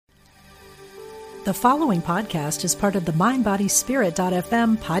The following podcast is part of the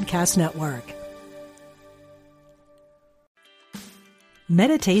MindBodySpirit.fm podcast network.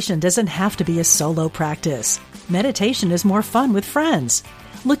 Meditation doesn't have to be a solo practice. Meditation is more fun with friends.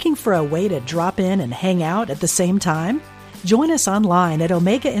 Looking for a way to drop in and hang out at the same time? Join us online at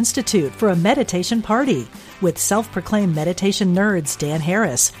Omega Institute for a meditation party with self-proclaimed meditation nerds Dan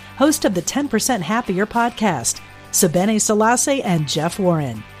Harris, host of the 10% Happier podcast, Sebene Selassie, and Jeff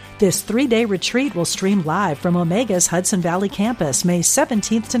Warren. This 3-day retreat will stream live from Omega's Hudson Valley campus May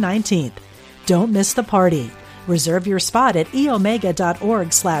 17th to 19th. Don't miss the party. Reserve your spot at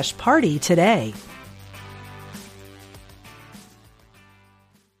eomega.org/party today.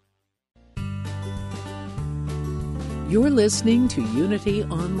 You're listening to Unity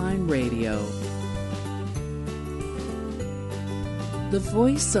Online Radio, the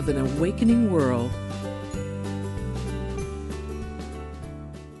voice of an awakening world.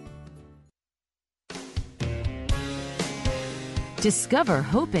 Discover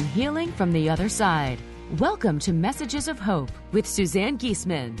hope and healing from the other side. Welcome to Messages of Hope with Suzanne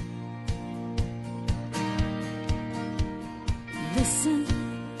Giesemann. Listen,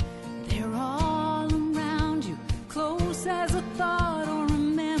 they're all around you, close as a thought or a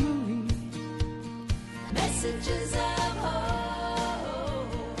memory. Messages of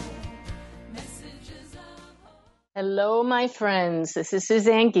hope. Messages of hope. Hello, my friends. This is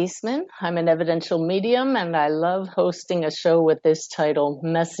Suzanne Giesemann. I'm an evidential medium, and I love hosting a show with this title,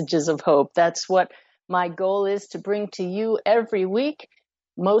 Messages of Hope. That's what my goal is to bring to you every week.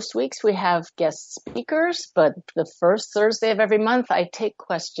 Most weeks we have guest speakers, but the first Thursday of every month, I take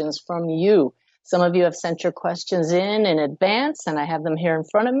questions from you. Some of you have sent your questions in advance, and I have them here in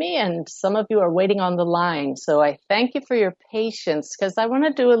front of me, and some of you are waiting on the line. So I thank you for your patience, because I want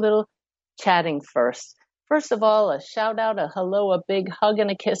to do a little chatting first. First of all, a shout out, a hello, a big hug and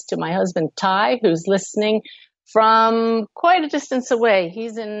a kiss to my husband, Ty, who's listening from quite a distance away.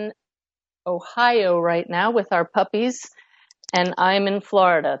 He's in Ohio right now with our puppies, and I'm in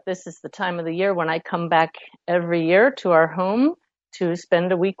Florida. This is the time of the year when I come back every year to our home to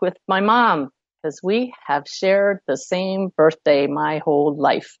spend a week with my mom, because we have shared the same birthday my whole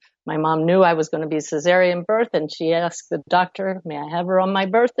life. My mom knew I was going to be a cesarean birth, and she asked the doctor, may I have her on my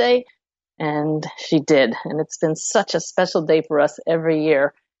birthday? And she did. And it's been such a special day for us every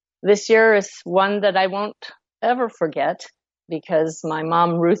year. This year is one that I won't ever forget, because my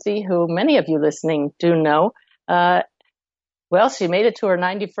mom, Ruthie, who many of you listening do know, she made it to her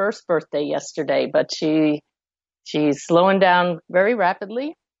 91st birthday yesterday, but she's slowing down very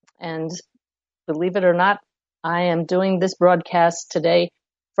rapidly. And believe it or not, I am doing this broadcast today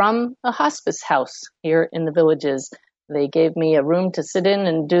from a hospice house here in the Villages. They gave me a room to sit in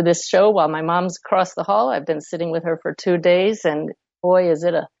and do this show while my mom's across the hall. I've been sitting with her for 2 days, and boy, is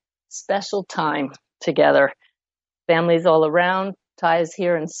it a special time together. Families all around. Ty is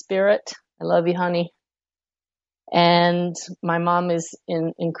here in spirit. I love you, honey. And my mom is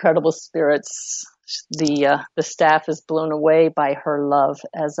in incredible spirits. The staff is blown away by her love,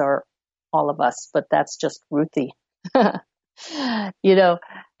 as are all of us. But that's just Ruthie. You know,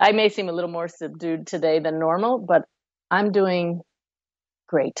 I may seem a little more subdued today than normal, but I'm doing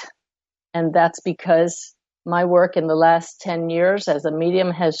great. And that's because my work in the last 10 years as a medium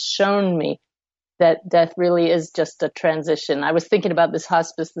has shown me that death really is just a transition. I was thinking about this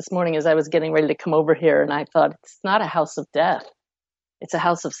hospice this morning as I was getting ready to come over here, and I thought, it's not a house of death. It's a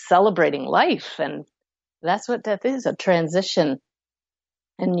house of celebrating life, and that's what death is, a transition.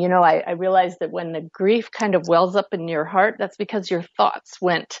 And, you know, I realized that when the grief kind of wells up in your heart, that's because your thoughts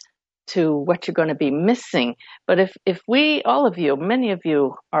went to what you're going to be missing. But if we, all of you, many of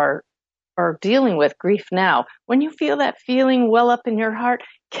you are dealing with grief now, when you feel that feeling well up in your heart,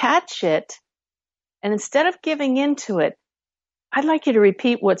 catch it. And instead of giving into it, I'd like you to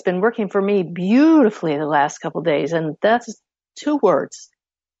repeat what's been working for me beautifully the last couple of days. And that's 2 words.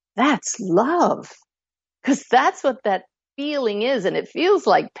 That's love. Because that's what that feeling is. And it feels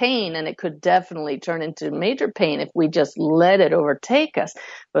like pain. And it could definitely turn into major pain if we just let it overtake us.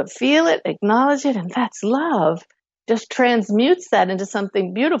 But feel it, acknowledge it, and that's love. Just transmutes that into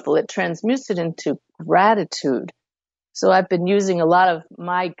something beautiful. It transmutes it into gratitude. So I've been using a lot of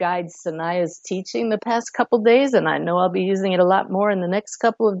my guide Sanaya's teaching the past couple of days, and I know I'll be using it a lot more in the next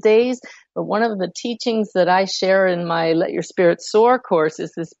couple of days. But one of the teachings that I share in my Let Your Spirit Soar course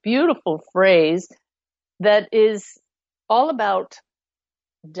is this beautiful phrase that is all about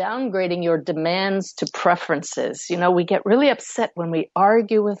downgrading your demands to preferences. You know, we get really upset when we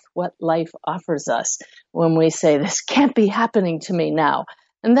argue with what life offers us, when we say, this can't be happening to me now.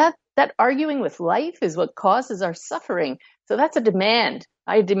 And that arguing with life is what causes our suffering. So that's a demand.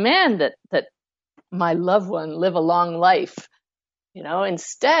 I demand that my loved one live a long life.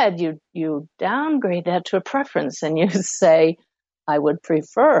 Instead, you downgrade that to a preference and you say, I would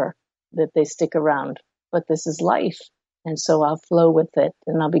prefer that they stick around, but this is life. And so I'll flow with it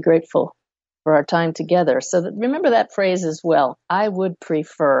and I'll be grateful for our time together. So remember that phrase as well. I would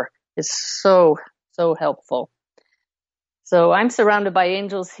prefer is so, so helpful. So I'm surrounded by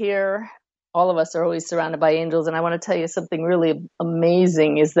angels here. All of us are always surrounded by angels. And I want to tell you something really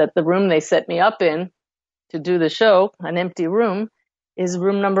amazing is that the room they set me up in to do the show, an empty room, is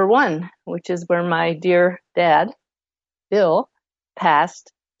room number 1, which is where my dear dad, Bill,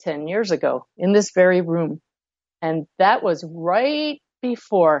 passed 10 years ago in this very room. And that was right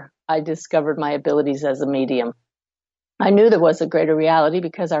before I discovered my abilities as a medium. I knew there was a greater reality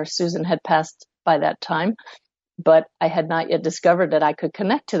because our Susan had passed by that time, but I had not yet discovered that I could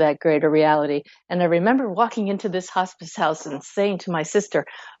connect to that greater reality. And I remember walking into this hospice house and saying to my sister,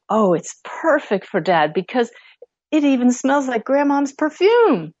 oh, it's perfect for Dad because it even smells like Grandmom's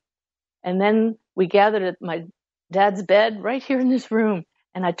perfume. And then we gathered at my dad's bed right here in this room.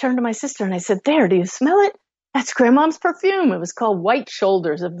 And I turned to my sister and I said, there, do you smell it? That's Grandmom's perfume. It was called White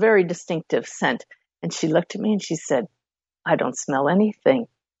Shoulders, a very distinctive scent. And she looked at me and she said, I don't smell anything.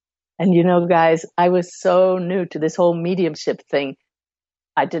 And guys, I was so new to this whole mediumship thing.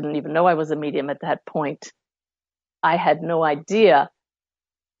 I didn't even know I was a medium at that point. I had no idea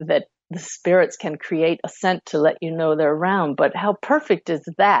that the spirits can create a scent to let you know they're around. But how perfect is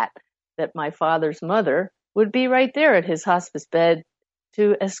that my father's mother would be right there at his hospice bed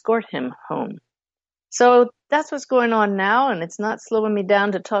to escort him home. So that's what's going on now. And it's not slowing me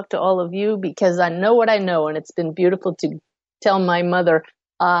down to talk to all of you because I know what I know. And it's been beautiful to tell my mother,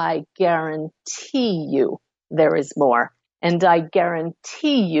 I guarantee you there is more. And I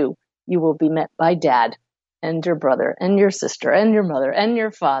guarantee you will be met by Dad and your brother and your sister and your mother and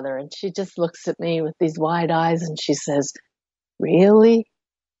your father. And she just looks at me with these wide eyes and she says, really?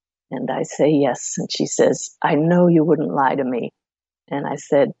 And I say, yes. And she says, I know you wouldn't lie to me. And I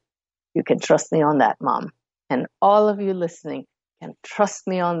said, you can trust me on that, Mom. And all of you listening can trust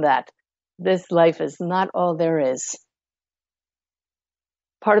me on that. This life is not all there is.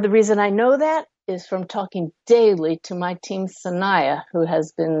 Part of the reason I know that is from talking daily to my team, Sanaya, who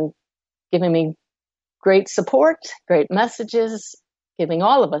has been giving me great support, great messages, giving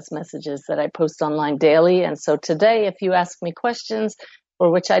all of us messages that I post online daily. And so today, if you ask me questions for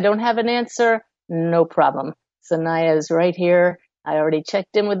which I don't have an answer, no problem. Sanaya is right here. I already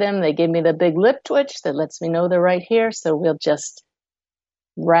checked in with them. They gave me the big lip twitch that lets me know they're right here. So we'll just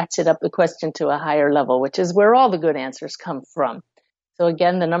ratchet up the question to a higher level, which is where all the good answers come from. So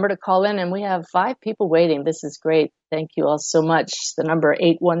again, the number to call in, and we have 5 people waiting. This is great. Thank you all so much. The number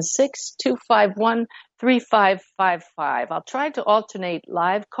 816-251-3555. I'll try to alternate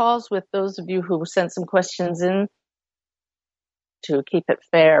live calls with those of you who sent some questions in to keep it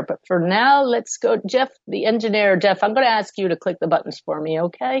fair. But for now, let's go. Jeff, the engineer. Jeff, I'm going to ask you to click the buttons for me,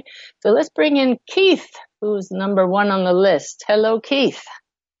 okay? So let's bring in Keith, who's number 1 on the list. Hello, Keith.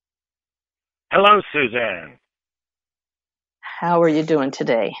 Hello, Suzanne. How are you doing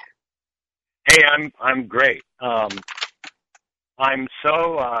today? Hey, I'm great. I'm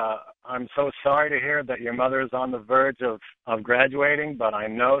so sorry to hear that your mother is on the verge of graduating, but I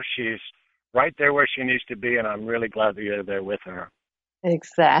know she's right there where she needs to be, and I'm really glad that you're there with her.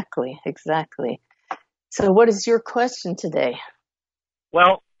 Exactly. So what is your question today?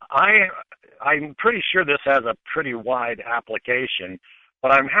 Well, I'm pretty sure this has a pretty wide application,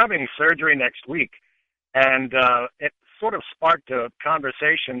 but I'm having surgery next week, and it sort of sparked a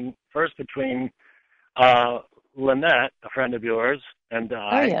conversation first between Lynette, a friend of yours, and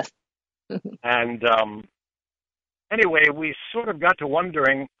I. Oh, yes. And anyway, we sort of got to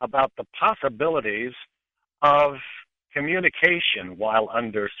wondering about the possibilities of communication while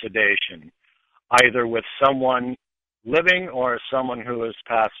under sedation, either with someone living or someone who has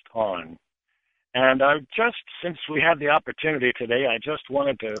passed on. And since we had the opportunity today, I just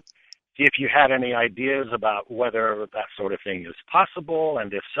wanted to see if you had any ideas about whether that sort of thing is possible,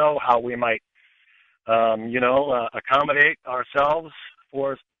 and if so, how we might, accommodate ourselves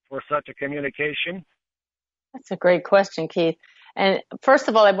for such a communication. That's a great question, Keith. And first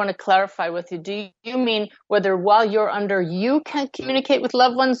of all, I want to clarify with you. Do you mean whether while you're under, you can communicate with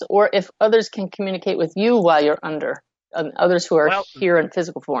loved ones, or if others can communicate with you while you're under, others who are here in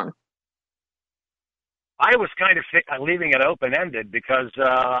physical form? I was kind of leaving it open-ended because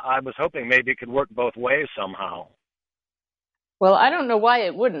I was hoping maybe it could work both ways somehow. Well, I don't know why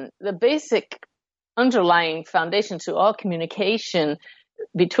it wouldn't. The basic underlying foundation to all communication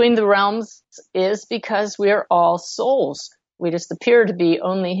between the realms is because we're all souls. We just appear to be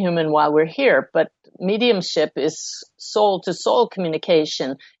only human while we're here, but mediumship is soul to soul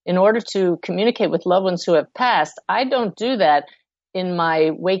communication. In order to communicate with loved ones who have passed, I don't do that in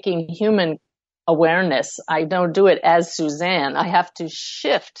my waking human awareness. I don't do it as Suzanne. I have to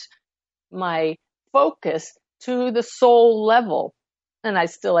shift my focus to the soul level. And I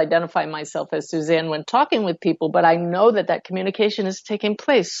still identify myself as Suzanne when talking with people, but I know that that communication is taking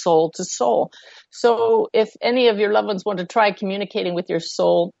place soul to soul. So if any of your loved ones want to try communicating with your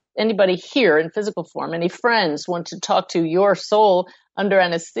soul, anybody here in physical form, any friends want to talk to your soul under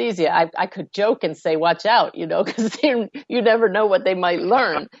anesthesia, I could joke and say, watch out, because you never know what they might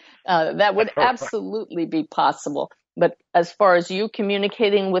learn. That would absolutely be possible. But as far as you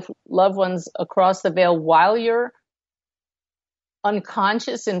communicating with loved ones across the veil while you're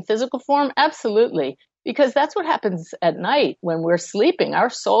unconscious in physical form, absolutely. Because that's what happens at night when we're sleeping. Our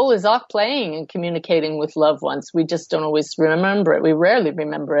soul is off playing and communicating with loved ones. We just don't always remember it. We rarely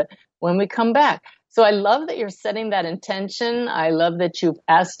remember it when we come back. So I love that you're setting that intention. I love that you've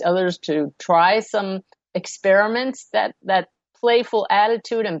asked others to try some experiments. That playful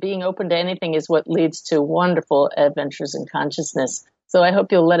attitude and being open to anything is what leads to wonderful adventures in consciousness. So I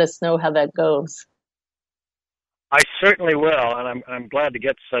hope you'll let us know how that goes. I certainly will, and I'm glad to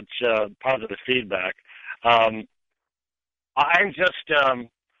get such positive feedback. I'm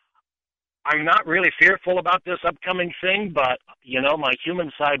not really fearful about this upcoming thing, but my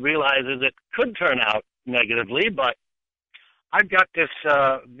human side realizes it could turn out negatively. But I've got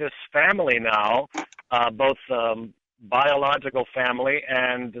this family now, both biological family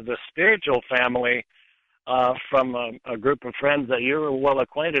and the spiritual family from a group of friends that you're well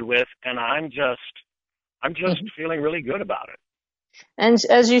acquainted with, and I'm just feeling really good about it. And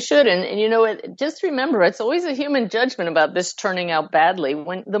as you should. And just remember, it's always a human judgment about this turning out badly.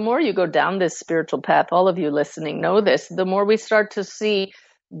 The more you go down this spiritual path, all of you listening know this, the more we start to see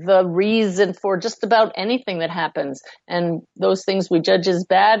the reason for just about anything that happens. And those things we judge as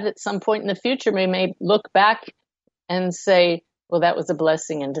bad at some point in the future, we may look back and say, well, that was a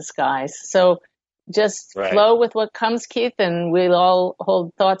blessing in disguise. So just flow with what comes, Keith, and we'll all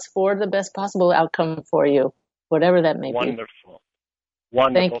hold thoughts for the best possible outcome for you, whatever that may be. Wonderful.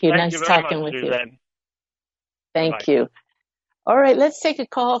 Thank you. Nice talking with you. Thank you. All right, let's take a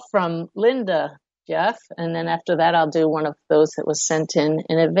call from Linda, Jeff, and then after that I'll do one of those that was sent in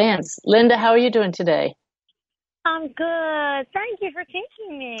advance. Linda, how are you doing today? I'm good. Thank you for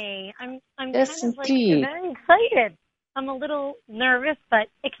taking me. I'm yes, kind of indeed. Very excited. I'm a little nervous, but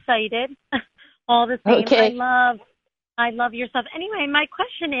excited. All the same. Okay. I love your stuff. Anyway, my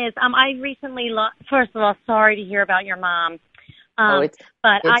question is, I recently first of all, sorry to hear about your mom. It's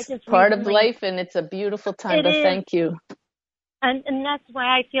I just part of life, and it's a beautiful time. But thank you. And that's why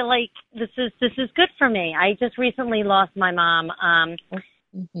I feel like this is good for me. I just recently lost my mom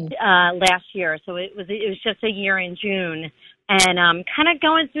last year, so it was just a year in June, and kind of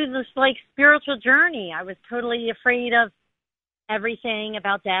going through this spiritual journey. I was totally afraid of everything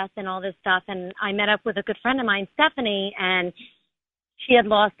about death and all this stuff, and I met up with a good friend of mine, Stephanie, and she had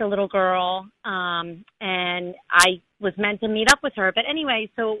lost a little girl, and I was meant to meet up with her. But anyway,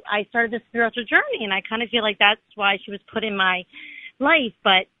 so I started this spiritual journey, and I kind of feel like that's why she was put in my life.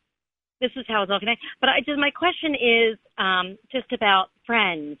 But this is how it's all connected. But my question is just about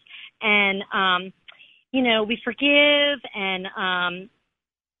friends, and we forgive, and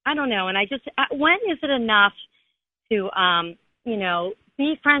I don't know. And when is it enough to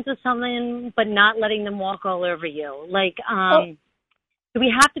be friends with someone but not letting them walk all over you? Do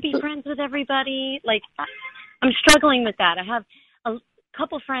we have to be friends with everybody? I'm struggling with that. I have a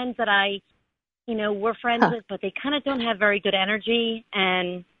couple friends that we're friends with, but they kind of don't have very good energy.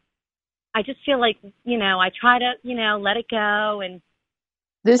 And I just feel like, I try to, let it go. And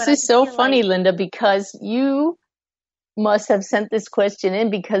this is so funny, Linda, because you must have sent this question in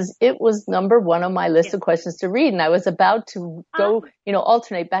because it was number one on my list of questions to read. And I was about to go,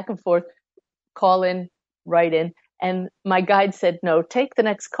 alternate back and forth, call in, write in. And my guide said, no, take the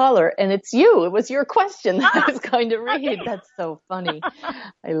next caller. And it's you. It was your question that I was going to read. Okay. That's so funny.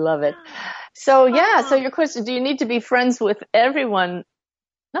 I love it. So, so your question, do you need to be friends with everyone?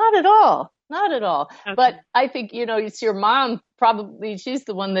 Not at all. Not at all. Okay. But I think, it's your mom. Probably she's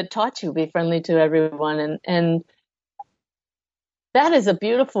the one that taught you to be friendly to everyone. And that is a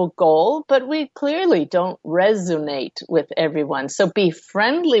beautiful goal, but we clearly don't resonate with everyone. So be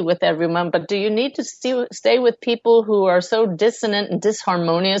friendly with everyone, but do you need to stay with people who are so dissonant and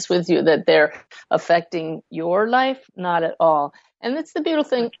disharmonious with you that they're affecting your life? Not at all. And that's the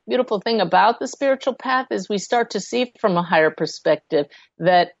beautiful thing about the spiritual path is we start to see from a higher perspective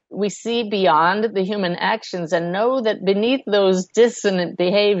that we see beyond the human actions and know that beneath those dissonant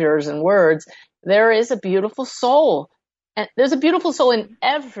behaviors and words there is a beautiful soul. And there's a beautiful soul in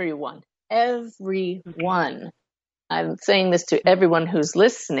everyone. Everyone. I'm saying this to everyone who's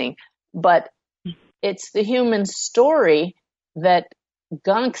listening, but it's the human story that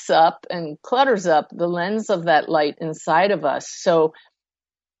gunks up and clutters up the lens of that light inside of us. So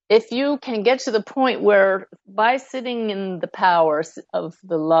if you can get to the point where by sitting in the power of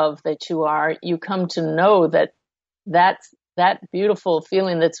the love that you are, you come to know that beautiful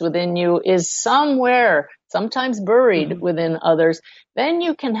feeling that's within you is somewhere, sometimes buried within others, then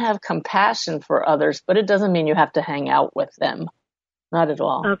you can have compassion for others, but it doesn't mean you have to hang out with them. Not at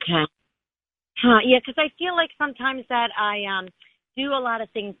all. Okay. Yeah, because I feel like sometimes that I do a lot of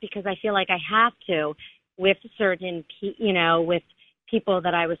things because I feel like I have to with certain, with people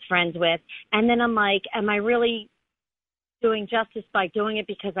that I was friends with. And then I'm like, am I really doing justice by doing it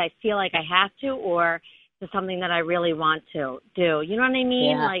because I feel like I have to, or is it something that I really want to do? You know what I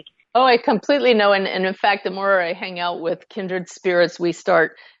mean? Yeah. Like, oh, I completely know. And in fact, the more I hang out with kindred spirits, we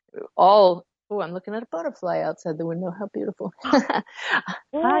start all, I'm looking at a butterfly outside the window. How beautiful.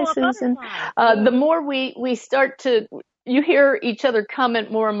 Hi, Susan. The more we start to, you hear each other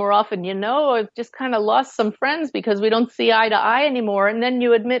comment more and more often, I've just kind of lost some friends because we don't see eye to eye anymore. And then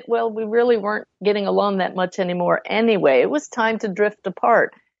you admit, well, we really weren't getting along that much anymore anyway. It was time to drift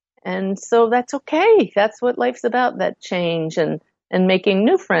apart. And so that's okay. That's what life's about, that change and making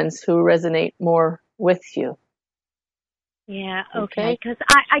new friends who resonate more with you. Yeah, okay. Because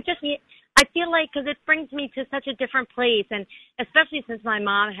I feel like, because it brings me to such a different place, and especially since my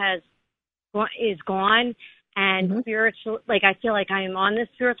mom is gone, and spiritual, like I feel like I am on this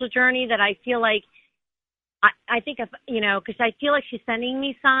spiritual journey, that I feel like I think if, because I feel like she's sending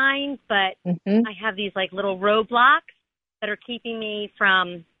me signs, but I have these like little roadblocks that are keeping me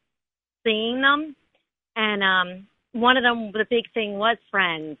from seeing them. And one of them, the big thing was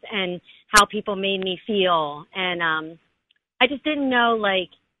friends and how people made me feel. And I just didn't know, like,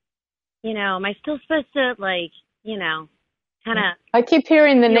 am I still supposed to, like, kind of. I keep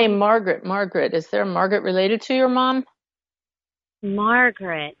hearing the name Margaret. Margaret. Is there a Margaret related to your mom?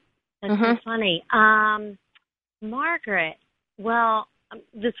 Margaret. That's so funny. Margaret. Well,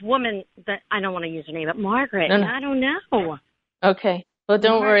 this woman that I don't want to use her name, but Margaret. No. I don't know. Okay. Well,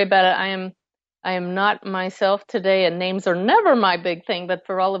 don't worry about it. I am not myself today, and names are never my big thing. But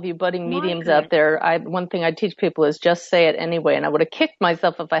for all of you budding mediums out there, one thing I teach people is just say it anyway. And I would have kicked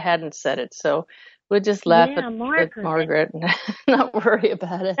myself if I hadn't said it. So we'll just laugh at Margaret and not worry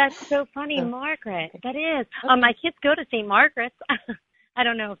about it. That's so funny, Margaret. That is. My kids go to St. Margaret's. I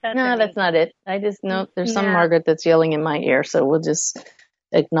don't know if that's. No, that's not it. I just know there's some Margaret that's yelling in my ear. So we'll just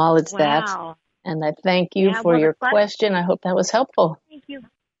acknowledge that. And I thank you for your question. I hope that was helpful. Thank you.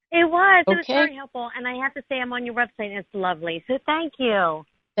 It was. It was very helpful. And I have to say, I'm on your website, and it's lovely. So thank you.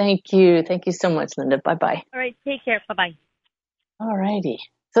 Thank you. Thank you so much, Linda. Bye-bye. All right. Take care. Bye-bye. All righty.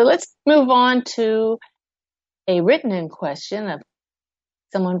 So let's move on to a written-in question of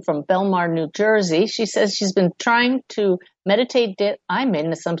someone from Belmar, New Jersey. She says she's been trying to meditate. I made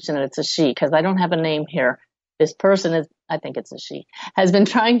an assumption that it's a she because I don't have a name here. This person is, I think it's a she, has been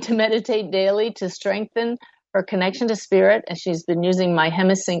trying to meditate daily to strengthen her connection to spirit, and she's been using my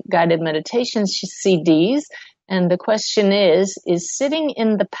Hemisync guided meditations CDs. And the question is sitting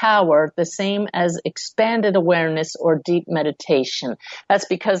in the power the same as expanded awareness or deep meditation? That's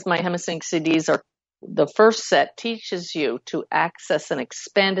because my Hemisync CDs are, the first set teaches you to access an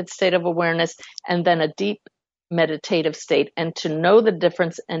expanded state of awareness and then a deep meditative state, and to know the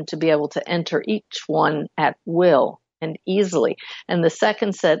difference and to be able to enter each one at will and easily. And the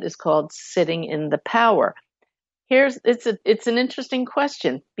second set is called Sitting in the Power. It's an interesting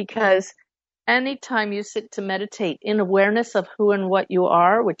question, because anytime you sit to meditate in awareness of who and what you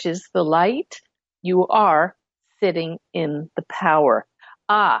are, which is the light, you are sitting in the power.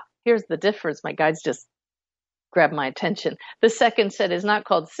 Here's the difference. My guides just grabbed my attention. The second set is not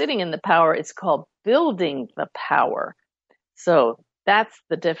called sitting in the power. It's called building the power. So that's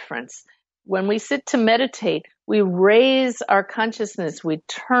the difference. When we sit to meditate, we raise our consciousness. We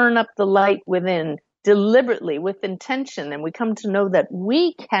turn up the light within deliberately with intention. And we come to know that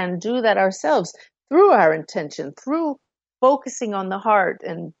we can do that ourselves through our intention, through focusing on the heart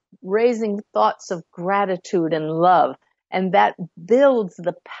and raising thoughts of gratitude and love. And that builds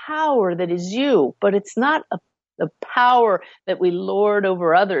the power that is you, but it's not the power that we lord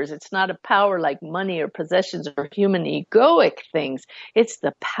over others. It's not a power like money or possessions or human egoic things. It's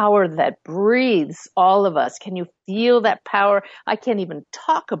the power that breathes all of us. Can you feel that power? I can't even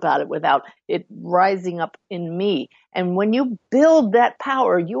talk about it without it rising up in me. And when you build that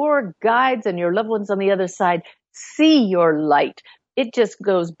power, your guides and your loved ones on the other side see your light, it just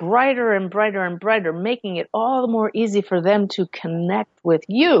goes brighter and brighter and brighter, making it all the more easy for them to connect with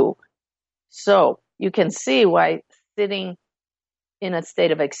you. So you can see why sitting in a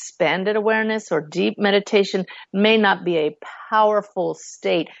state of expanded awareness or deep meditation may not be a powerful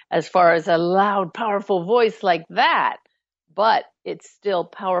state as far as a loud, powerful voice like that, but it's still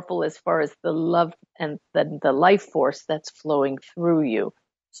powerful as far as the love and the life force that's flowing through you.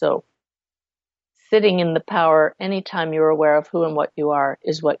 So sitting in the power anytime you're aware of who and what you are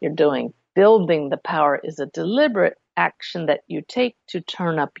is what you're doing. Building the power is a deliberate action that you take to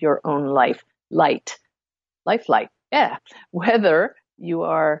turn up your own life light. Yeah. Whether you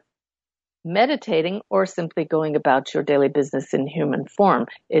are meditating or simply going about your daily business in human form,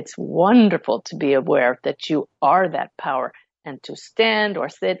 it's wonderful to be aware that you are that power and to stand or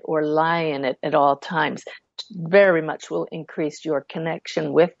sit or lie in it at all times very much will increase your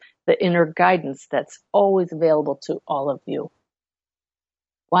connection with the inner guidance that's always available to all of you.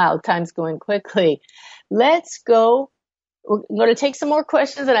 Wow, time's going quickly. Let's go. We're going to take some more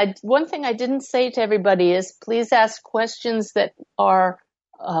questions. And one thing I didn't say to everybody is please ask questions that are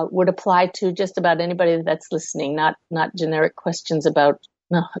would apply to just about anybody that's listening, not generic questions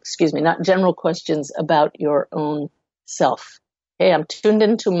not general questions about your own self. Okay, I'm tuned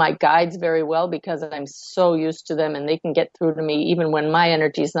into my guides very well because I'm so used to them and they can get through to me even when my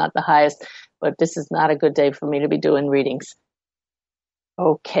energy is not the highest, but this is not a good day for me to be doing readings.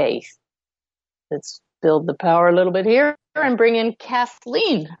 Okay, let's build the power a little bit here and bring in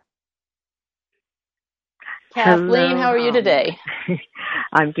Kathleen. Kathleen, Hello. how are you today?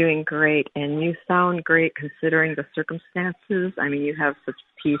 I'm doing great, and you sound great considering the circumstances. I mean, you have such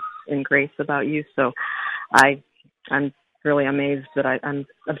peace and grace about you, so I'm really amazed that I'm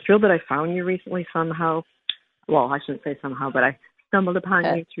thrilled that I found you recently somehow. Well, I shouldn't say somehow, but I stumbled upon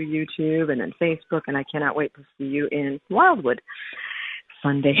you through YouTube and then Facebook, and I cannot wait to see you in Wildwood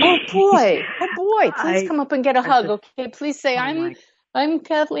Sunday. Oh boy! Please come up and get a hug, okay? Please say I'm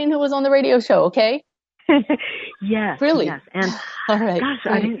Kathleen, who was on the radio show, okay? Yes, really? Yes, and all right.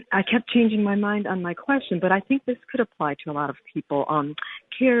 Gosh, I kept changing my mind on my question, but I think this could apply to a lot of people,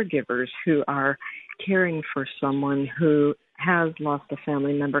 caregivers who are caring for someone who has lost a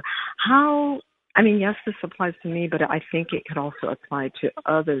family member. Yes, this applies to me, but I think it could also apply to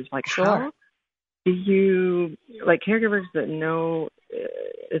others. Like, sure. How do you, like caregivers that know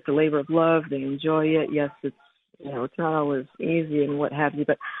it's a labor of love, they enjoy it. Yes, it's not always easy and what have you,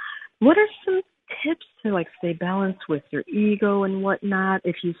 but what are some tips to stay balanced with your ego and whatnot?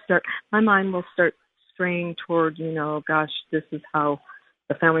 If you my mind will start straying toward, gosh, this is how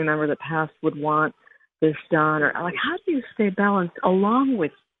the family member that passed would want this done, or how do you stay balanced along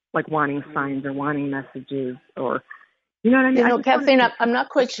with wanting signs or wanting messages, or you know what I mean? Kathleen, I'm not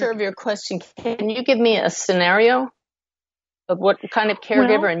quite sure of your question. Can you give me a scenario of what kind of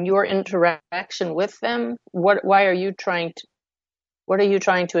caregiver and your interaction with them? What are you trying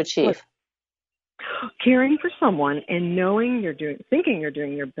to achieve? Caring for someone and knowing thinking you're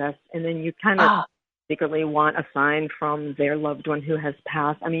doing your best, and then you kind of secretly want a sign from their loved one who has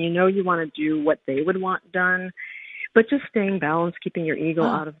passed. I mean, you want to do what they would want done, but just staying balanced, keeping your ego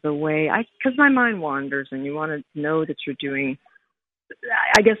out of the way. Because my mind wanders, and you want to know that you're doing,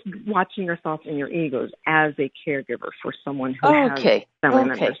 I guess, watching yourself and your egos as a caregiver for someone who has family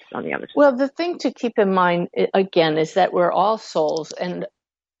members on the other side. Well, the thing to keep in mind, again, is that we're all souls, and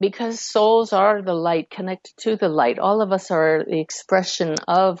because souls are the light, connected to the light. All of us are the expression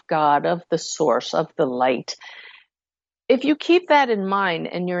of God, of the source, of the light. If you keep that in mind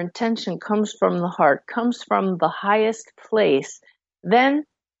and your intention comes from the heart, comes from the highest place, then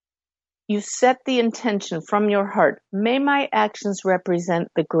you set the intention from your heart. May my actions represent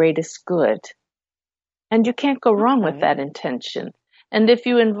the greatest good. And you can't go wrong with that intention. And if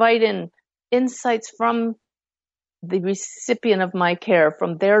you invite in insights from the recipient of my care,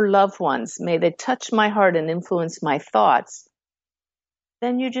 from their loved ones, may they touch my heart and influence my thoughts,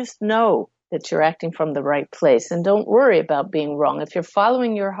 then you just know that you're acting from the right place. And don't worry about being wrong. If you're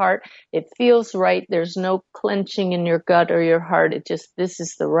following your heart, it feels right. There's no clenching in your gut or your heart. This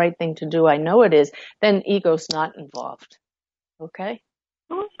is the right thing to do. I know it is. Then ego's not involved. Okay?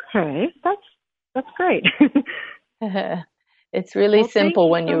 Okay. That's great. It's really simple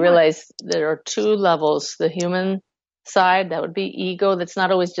when you realize there are two levels. The human side, that would be ego, that's not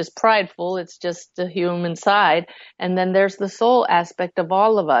always just prideful, it's just the human side. And then there's the soul aspect of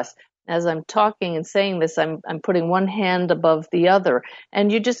all of us. As I'm talking and saying this, I'm putting one hand above the other.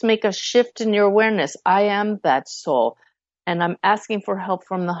 And you just make a shift in your awareness. I am that soul. And I'm asking for help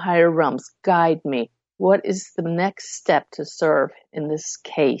from the higher realms. Guide me. what is the next step to serve in this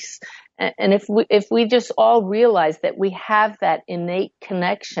case? And if we just all realize that we have that innate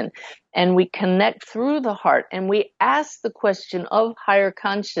connection and we connect through the heart and we ask the question of higher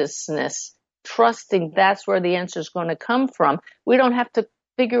consciousness, trusting that's where the answer is going to come from, we don't have to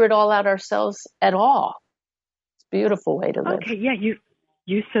figure it all out ourselves at all. It's a beautiful way to live. Okay, yeah,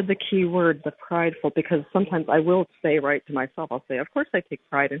 you said the key word, the prideful, because sometimes I will say right to myself, I'll say, of course I take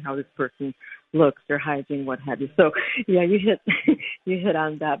pride in how this person looks, their hygiene, what have you. So, yeah, you hit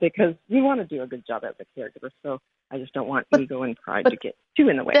on that, because you want to do a good job as a caregiver. So I just don't want ego and pride to get too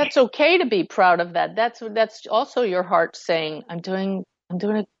in the way. That's okay to be proud of that. That's also your heart saying, I'm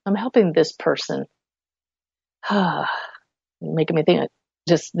helping this person. Making me think of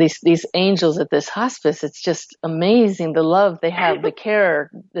just these angels at this hospice. It's just amazing, the love they have, the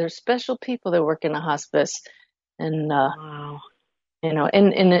care. They're special people that work in a hospice. And, wow.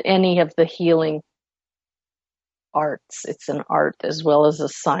 In any of the healing arts, it's an art as well as a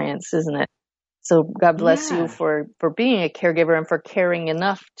science, isn't it? So God bless you for being a caregiver and for caring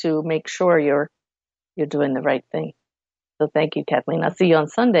enough to make sure you're doing the right thing. So thank you, Kathleen. I'll see you on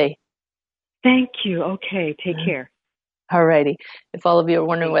Sunday. Thank you. Okay. Take care. All righty. If all of you are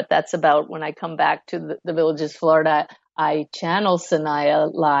wondering what that's about, when I come back to the Villages, Florida, I channel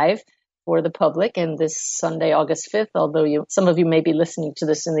Sanaya live for the public. And this Sunday, August 5th, although some of you may be listening to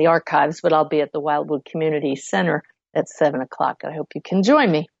this in the archives, but I'll be at the Wildwood Community Center at 7 o'clock. I hope you can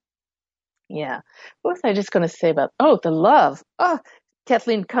join me. Yeah. What was I just going to say about, the love.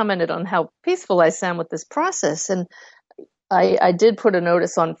 Kathleen commented on how peaceful I sound with this process. And I did put a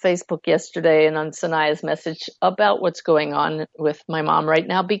notice on Facebook yesterday and on Sanaya's message about what's going on with my mom right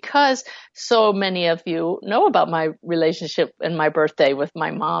now, because so many of you know about my relationship and my birthday with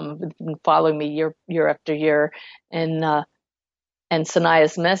my mom. You've been following me year after year. And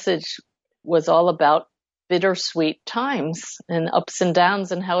Sanaya's message was all about bittersweet times and ups and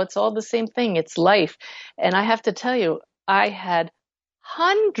downs and how it's all the same thing. It's life. And I have to tell you, I had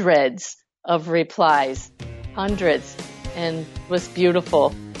hundreds of replies, and it was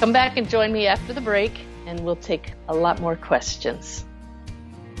beautiful. Come back and join me after the break, and we'll take a lot more questions.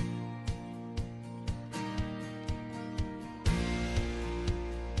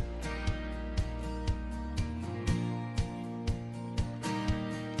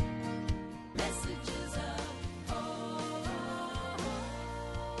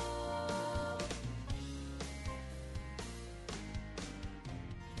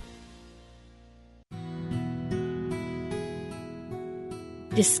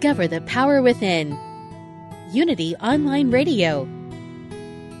 Discover the power within. Unity Online Radio.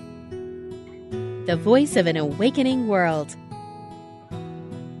 The voice of an awakening world.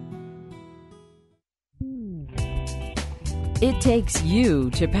 It takes you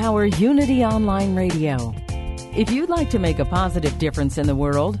to power Unity Online Radio. If you'd like to make a positive difference in the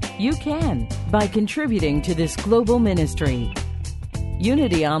world, you can by contributing to this global ministry.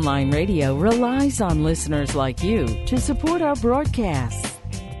 Unity Online Radio relies on listeners like you to support our broadcasts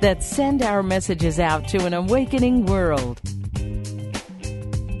that send our messages out to an awakening world.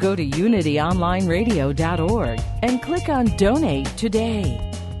 Go to unityonlineradio.org and click on Donate today.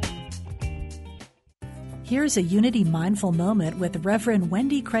 Here's a Unity Mindful Moment with Reverend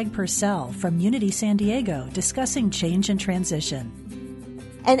Wendy Craig Purcell from Unity San Diego discussing change and transition.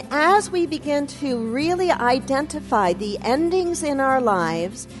 And as we begin to really identify the endings in our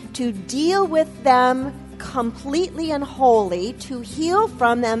lives, to deal with them completely and wholly, to heal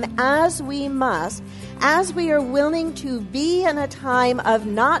from them as we must, as we are willing to be in a time of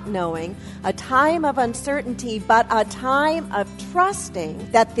not knowing, a time of uncertainty, but a time of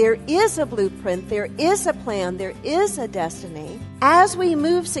trusting that there is a blueprint, there is a plan, there is a destiny. As we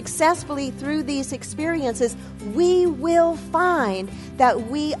move successfully through these experiences, we will find that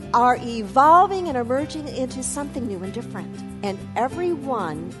we are evolving and emerging into something new and different. And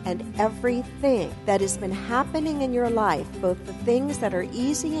everyone and everything that has been happening in your life, both the things that are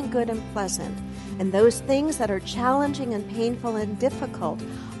easy and good and pleasant, and those things that are challenging and painful and difficult,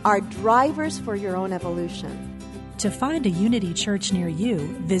 are drivers for your own evolution. To find a Unity Church near you,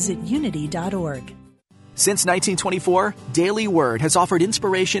 visit unity.org. Since 1924, Daily Word has offered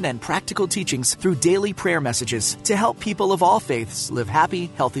inspiration and practical teachings through daily prayer messages to help people of all faiths live happy,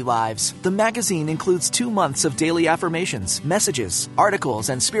 healthy lives. The magazine includes 2 months of daily affirmations, messages, articles,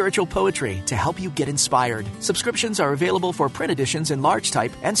 and spiritual poetry to help you get inspired. Subscriptions are available for print editions in large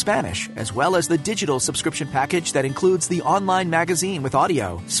type and Spanish, as well as the digital subscription package that includes the online magazine with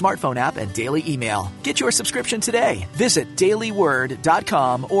audio, smartphone app, and daily email. Get your subscription today. Visit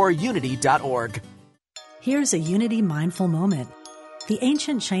dailyword.com or unity.org. Here's a Unity Mindful Moment. The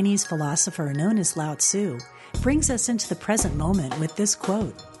ancient Chinese philosopher known as Lao Tzu brings us into the present moment with this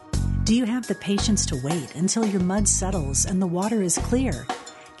quote: "Do you have the patience to wait until your mud settles and the water is clear?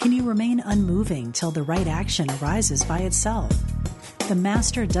 Can you remain unmoving till the right action arises by itself? The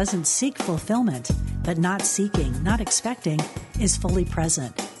master doesn't seek fulfillment, but not seeking, not expecting, is fully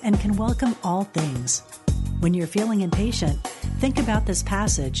present and can welcome all things." When you're feeling impatient, think about this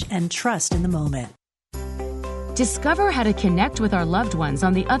passage and trust in the moment. Discover how to connect with our loved ones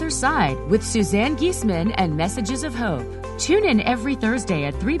on the other side with Suzanne Giesemann and Messages of Hope. Tune in every Thursday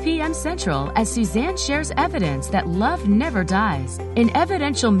at 3 p.m. Central as Suzanne shares evidence that love never dies. An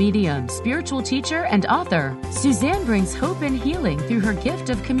evidential medium, spiritual teacher, and author, Suzanne brings hope and healing through her gift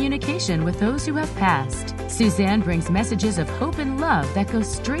of communication with those who have passed. Suzanne brings messages of hope and love that go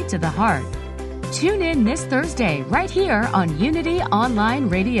straight to the heart. Tune in this Thursday right here on Unity Online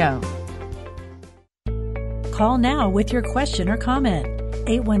Radio. Call now with your question or comment.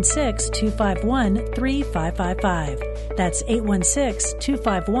 816-251-3555. That's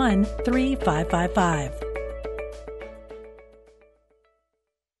 816-251-3555.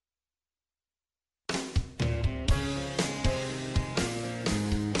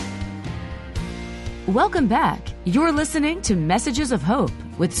 Welcome back. You're listening to Messages of Hope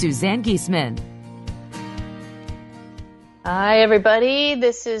with Suzanne Giesemann. Hi, everybody.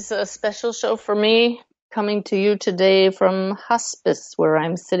 This is a special show for me, coming to you today from hospice, where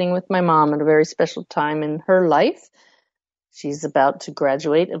I'm sitting with my mom at a very special time in her life. She's about to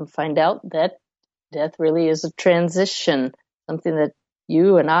graduate and find out that death really is a transition, something that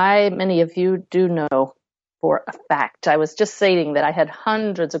you and I, many of you, do know for a fact. I was just saying that I had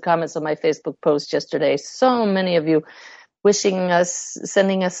hundreds of comments on my Facebook post yesterday, so many of you wishing us,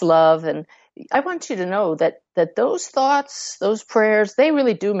 sending us love, and I want you to know that those thoughts, those prayers, they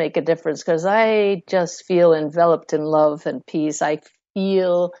really do make a difference, because I just feel enveloped in love and peace. I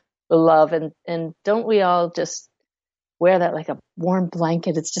feel the love, and don't we all just wear that like a warm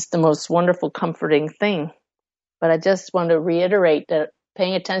blanket? It's just the most wonderful, comforting thing. But I just want to reiterate that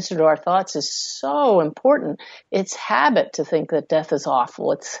paying attention to our thoughts is so important. It's habit to think that death is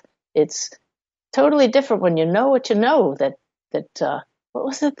awful. It's totally different when you know what you know, that what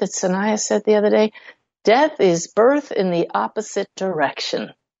was it that Sanaya said the other day? Death is birth in the opposite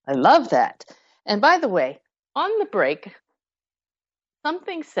direction. I love that. And by the way, on the break,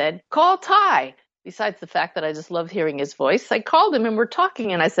 something said, call Ty. Besides the fact that I just love hearing his voice, I called him and we're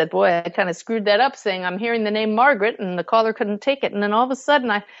talking, and I said, boy, I kind of screwed that up, saying I'm hearing the name Margaret, and the caller couldn't take it. And then all of a sudden,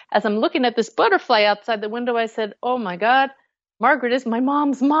 as I'm looking at this butterfly outside the window, I said, oh my God, Margaret is my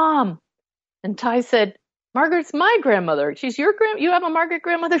mom's mom. And Ty said, Margaret's my grandmother. She's your you have a Margaret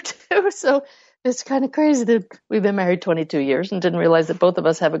grandmother too. So it's kind of crazy that we've been married 22 years and didn't realize that both of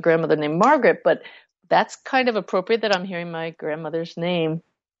us have a grandmother named Margaret. But that's kind of appropriate that I'm hearing my grandmother's name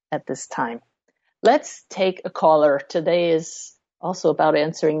at this time. Let's take a caller. Today is also about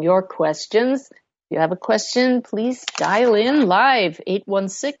answering your questions. If you have a question, please dial in live,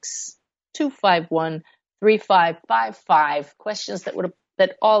 816-251-3555. Questions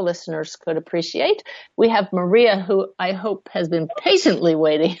that all listeners could appreciate. We have Maria, who I hope has been patiently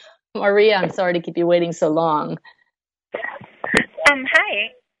waiting. Maria, I'm sorry to keep you waiting so long.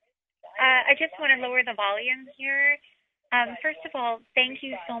 Hi. I just want to lower the volume here. First of all, thank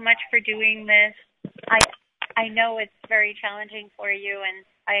you so much for doing this. I know it's very challenging for you, and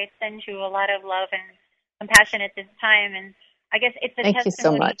I send you a lot of love and compassion at this time. And I guess it's a testimony. Thank you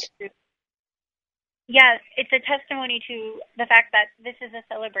so much. It's a testimony to the fact that this is a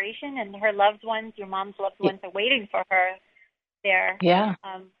celebration, and her loved ones, your mom's loved ones, are waiting for her there. Yeah,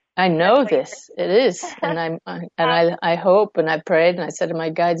 I know this. It is, and I hope, and I prayed, and I said to my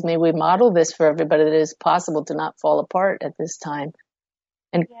guides, may we model this for everybody, that it is possible to not fall apart at this time.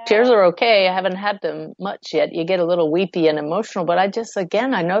 And tears are okay. I haven't had them much yet. You get a little weepy and emotional, but I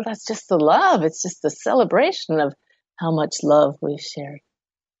know that's just the love. It's just the celebration of how much love we've shared.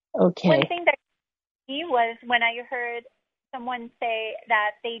 Okay. One thing that me was when I heard someone say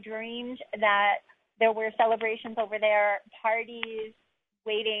that they dreamed that there were celebrations over there, parties,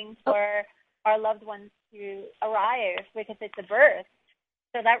 waiting for our loved ones to arrive because it's a birth.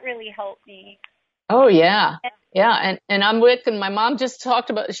 So that really helped me. Oh, yeah. Yeah. And I'm with, and my mom just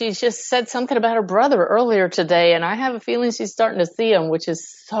she just said something about her brother earlier today, and I have a feeling she's starting to see him, which is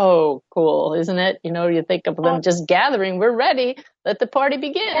so cool, isn't it? You know, you think of them just gathering, we're ready, let the party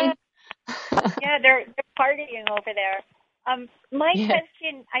begin. Yeah, they're partying over there. My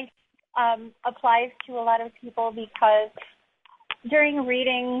question applies to a lot of people because during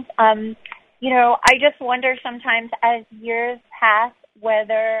readings, I just wonder sometimes as years pass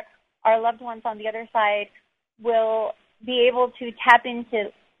whether our loved ones on the other side will be able to tap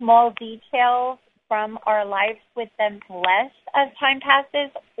into small details from our lives with them less as time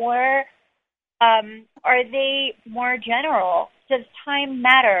passes, or are they more general? Does time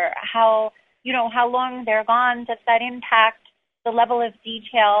matter? How long they're gone? Does that impact the level of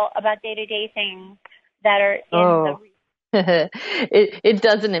detail about day-to-day things that are in the it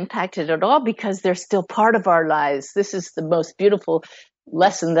doesn't impact it at all because they're still part of our lives. This is the most beautiful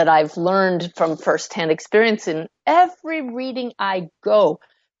lesson that I've learned from firsthand experience. In every reading I go,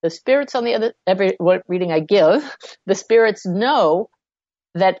 the spirits every reading I give, the spirits know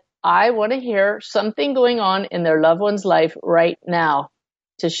that I want to hear something going on in their loved one's life right now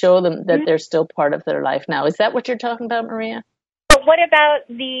to show them that they're still part of their life now. Is that what you're talking about, Maria? But what about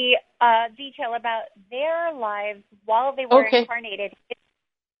the detail about their lives while they were incarnated?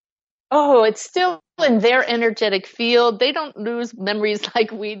 Oh, it's still in their energetic field. They don't lose memories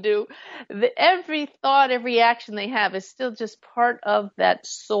like we do. Every thought, every action they have is still just part of that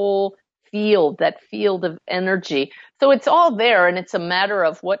soul field, that field of energy. So it's all there, and it's a matter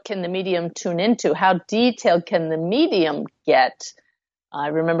of what can the medium tune into? How detailed can the medium get? I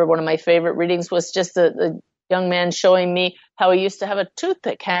remember one of my favorite readings was just a young man showing me how he used to have a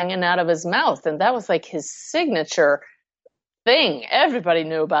toothpick hanging out of his mouth, and that was like his signature thing. Everybody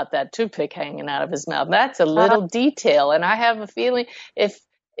knew about that toothpick hanging out of his mouth. That's a little detail, and I have a feeling if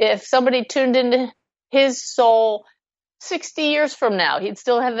somebody tuned into his soul 60 years from now, he'd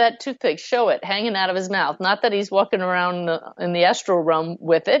still have that toothpick, show it, hanging out of his mouth. Not that he's walking around in the astral realm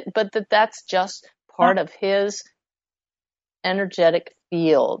with it, but that's just part of his energetic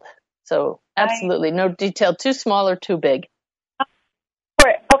field. So absolutely no detail, too small or too big.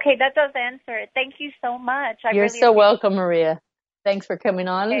 Okay, that does answer it. Thank you so much. You're really so welcome, Maria. Thanks for coming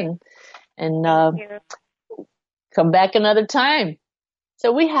on and come back another time.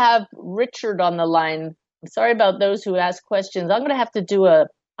 So we have Richard on the line. I'm sorry about those who ask questions. I'm going to have to do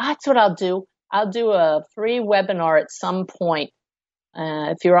that's what I'll do. I'll do a free webinar at some point.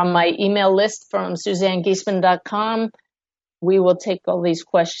 If you're on my email list from SuzanneGiesman.com, we will take all these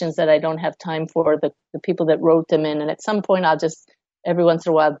questions that I don't have time for, the people that wrote them in. And at some point, I'll just, every once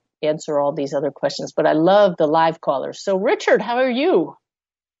in a while, answer all these other questions. But I love the live callers. So, Richard, how are you?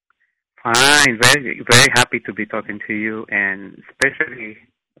 Fine. Very, very happy to be talking to you, and especially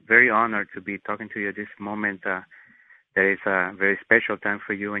very honored to be talking to you at this moment. There is a very special time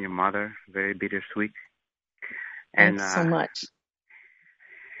for you and your mother, very bittersweet. Thanks so much.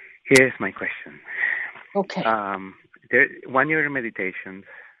 Here's my question. Okay. One of your meditations,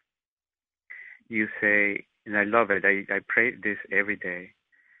 you say, and I love it, I pray this every day,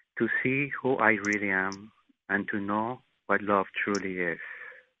 to see who I really am and to know what love truly is.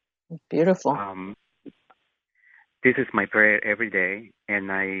 Beautiful. This is my prayer every day,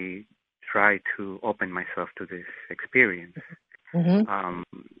 and I try to open myself to this experience. Mm-hmm.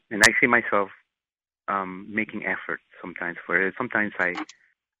 And I see myself making effort sometimes for it. Sometimes I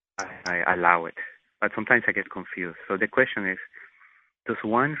allow it, but sometimes I get confused. So the question is, does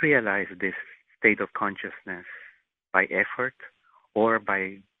one realize this state of consciousness by effort or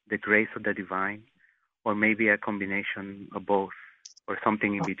by the grace of the divine, or maybe a combination of both, or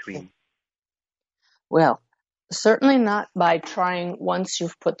something in between? Well, certainly not by trying once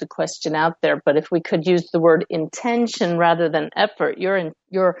you've put the question out there, but if we could use the word intention rather than effort,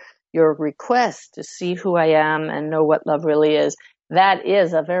 your request to see who I am and know what love really is, that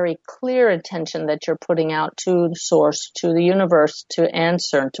is a very clear intention that you're putting out to the source, to the universe, to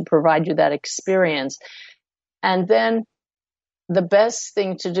answer, to provide you that experience. And then the best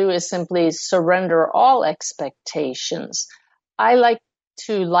thing to do is simply surrender all expectations. I like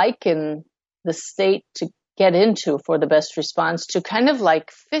to liken the state to get into for the best response to kind of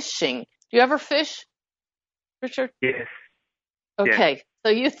like fishing. Do you ever fish, Richard? Yes. Okay. Yes.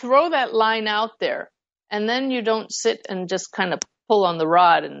 So you throw that line out there, and then you don't sit and just kind of pull on the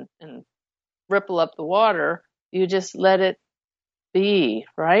rod and ripple up the water. You just let it be,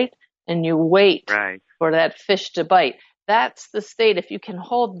 right? And you wait for that fish to bite. That's the state. If you can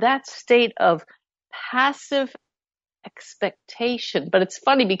hold that state of passive expectation. But it's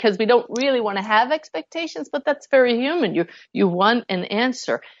funny because we don't really want to have expectations, but that's very human. You want an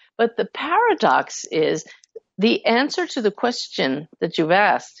answer. But the paradox is the answer to the question that you've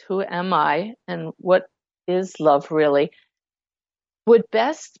asked, who am I and what is love really, would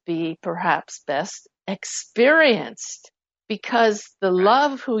perhaps best experienced, because the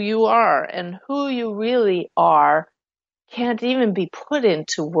love who you are and who you really are can't even be put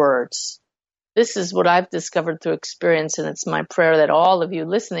into words. This is what I've discovered through experience, and it's my prayer that all of you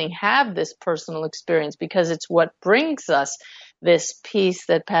listening have this personal experience, because it's what brings us this peace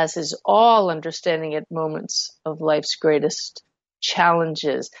that passes all understanding at moments of life's greatest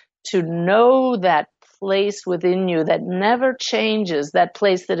challenges, to know that place within you that never changes, that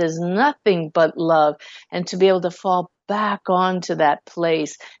place that is nothing but love, and to be able to fall back onto that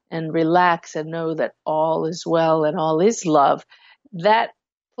place and relax and know that all is well and all is love. That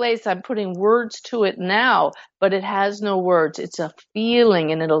place, I'm putting words to it now, but it has no words. It's a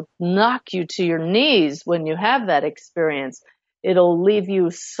feeling, and it'll knock you to your knees when you have that experience. It'll leave you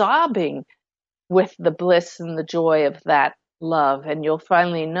sobbing with the bliss and the joy of that love, and you'll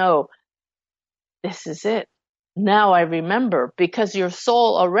finally know, this is it. Now I remember, because your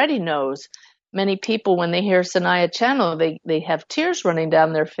soul already knows. Many people, when they hear Sanaya channel, they have tears running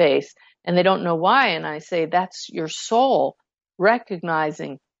down their face, and they don't know why. And I say, that's your soul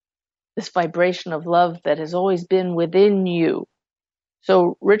recognizing this vibration of love that has always been within you.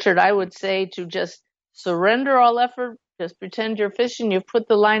 So, Richard, I would say to just surrender all effort, just pretend you're fishing, you've put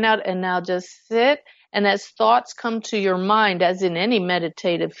the line out, and now just sit. And as thoughts come to your mind, as in any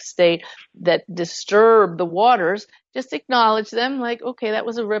meditative state that disturb the waters, just acknowledge them like, okay, that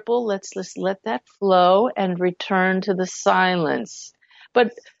was a ripple. Let's just let that flow and return to the silence.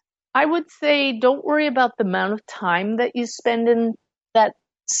 But I would say don't worry about the amount of time that you spend in that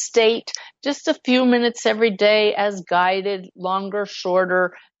state. Just a few minutes every day as guided, longer,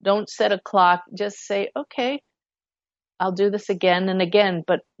 shorter. Don't set a clock. Just say, okay, I'll do this again and again.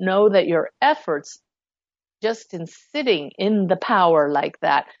 But know that your efforts just in sitting in the power like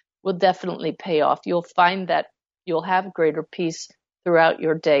that will definitely pay off. You'll find that you'll have greater peace throughout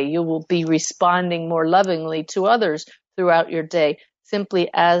your day. You will be responding more lovingly to others throughout your day, simply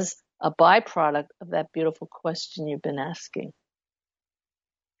as a byproduct of that beautiful question you've been asking.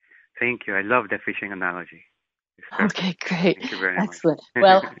 Thank you. I love the fishing analogy. Okay, great. Thank you very Excellent.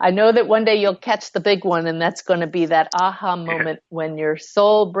 Well, I know that one day you'll catch the big one, and that's going to be that aha moment when your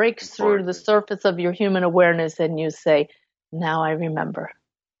soul breaks through the surface of your human awareness and you say, now I remember.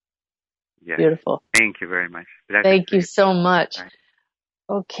 Yes. Beautiful. Thank you very much. Thank you so much. Right.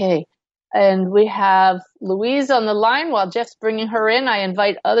 Okay. And we have Louise on the line. While Jeff's bringing her in, I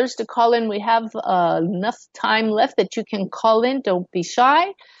invite others to call in. We have enough time left that you can call in. Don't be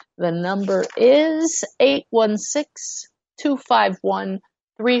shy. The number is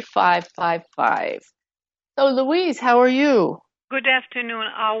 816-251-3555. So, Louise, how are you? Good afternoon.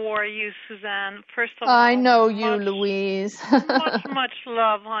 How are you, Suzanne? First of all, I know you, Louise. much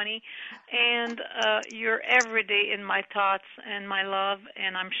love, honey. And you're every day in my thoughts and my love,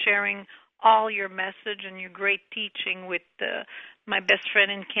 and I'm sharing all your message and your great teaching with my best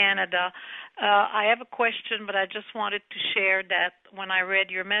friend in Canada. I have a question, but I just wanted to share that when I read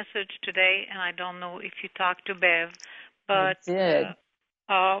your message today, and I don't know if you talked to Bev, but I did.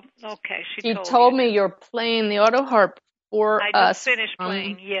 Okay, she told me you're playing the auto harp for us. I just finished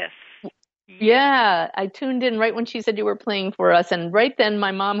playing, yes. Yeah, I tuned in right when she said you were playing for us, and right then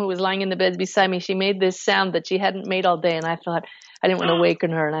my mom, who was lying in the bed beside me, she made this sound that she hadn't made all day, and I thought, I didn't want to awaken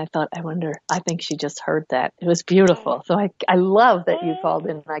her, and I thought, I think she just heard that. It was beautiful. So I love that you called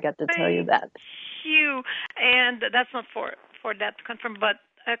in and I got to tell you that. Thank you. And that's not for that to confirm, but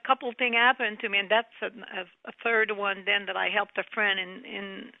a couple things happened to me, and that's a third one then that I helped a friend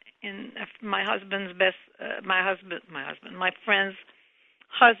in my friend's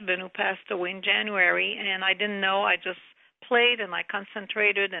husband who passed away in January, and I didn't know. I just played and I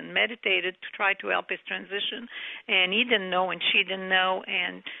concentrated and meditated to try to help his transition, and he didn't know and she didn't know,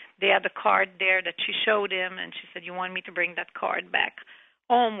 and they had a card there that she showed him, and she said, you want me to bring that card back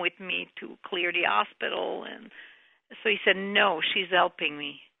home with me to clear the hospital? And so he said, no, she's helping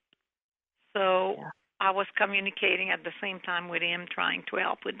me. So yeah. I was communicating at the same time with him, trying to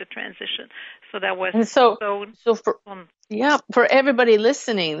help with the transition. So that was for everybody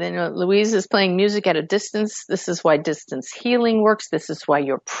listening, Louise is playing music at a distance. This is why distance healing works. This is why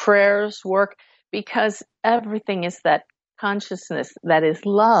your prayers work, because everything is that consciousness that is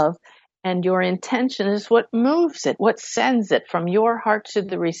love, and your intention is what moves it, what sends it from your heart to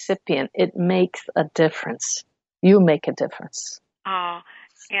the recipient. It makes a difference. You make a difference.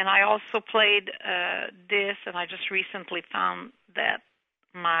 And I also played this, and I just recently found that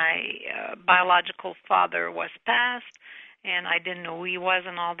my biological father was passed, and I didn't know who he was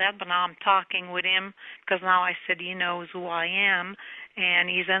and all that, but now I'm talking with him because now I said he knows who I am, and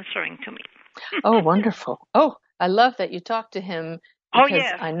he's answering to me. Oh, wonderful. Oh, I love that you talk to him,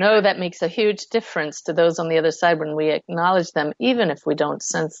 because I know that makes a huge difference to those on the other side when we acknowledge them, even if we don't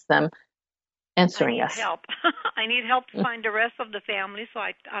sense them answering us. Help. I need help to find the rest of the family, so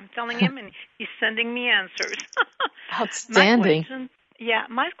I'm telling him, and he's sending me answers. Outstanding. Yeah,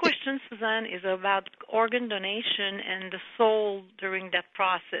 my question, Suzanne, is about organ donation and the soul during that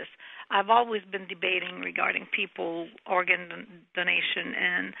process. I've always been debating regarding people organ donation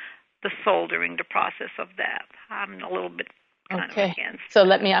and the soul during the process of that. I'm a little bit kind of against. So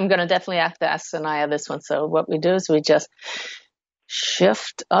I'm going to definitely have to ask Sanaya this one. So what we do is we just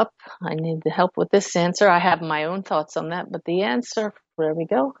shift up. I need the help with this answer. I have my own thoughts on that, but the answer, there we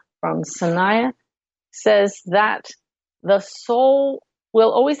go, from Sanaya says that the soul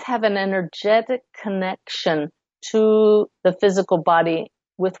will always have an energetic connection to the physical body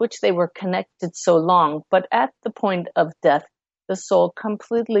with which they were connected so long. But at the point of death, the soul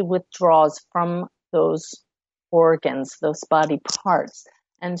completely withdraws from those organs, those body parts.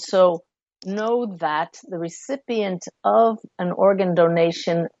 And so know that the recipient of an organ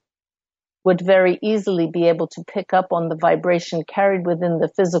donation would very easily be able to pick up on the vibration carried within the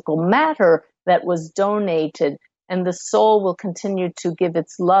physical matter that was donated, and the soul will continue to give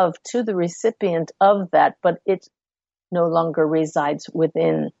its love to the recipient of that, but it no longer resides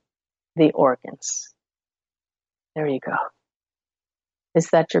within the organs. There you go. Is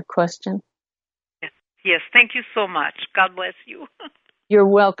that your question? Yes, thank you so much. God bless you. You're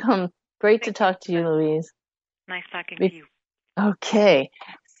welcome. Great to talk to you, Louise. Nice talking to you. Okay,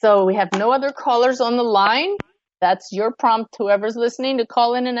 so we have no other callers on the line. That's your prompt, whoever's listening, to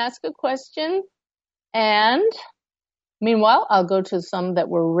call in and ask a question. And meanwhile, I'll go to some that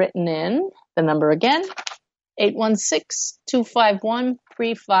were written in. The number again,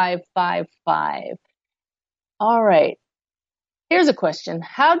 816-251-3555. All right. Here's a question.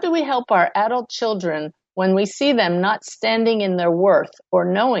 How do we help our adult children when we see them not standing in their worth or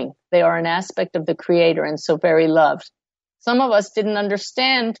knowing they are an aspect of the Creator and so very loved? Some of us didn't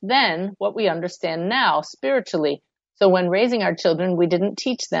understand then what we understand now spiritually. So when raising our children, we didn't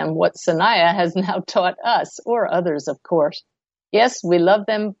teach them what Sanaya has now taught us, or others, of course. Yes, we love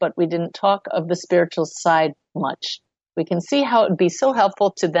them, but we didn't talk of the spiritual side much. We can see how it would be so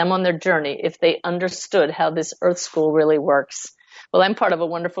helpful to them on their journey if they understood how this earth school really works. Well, I'm part of a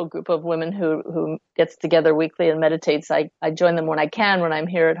wonderful group of women who gets together weekly and meditates. I join them when I can, when I'm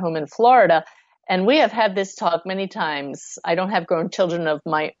here at home in Florida. And we have had this talk many times. I don't have grown children of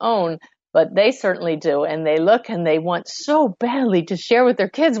my own, but they certainly do. And they look and they want so badly to share with their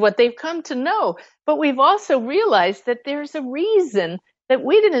kids what they've come to know. But we've also realized that there's a reason that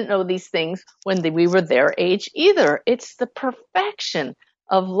we didn't know these things when we were their age either. It's the perfection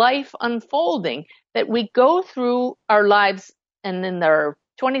of life unfolding that we go through our lives, and in their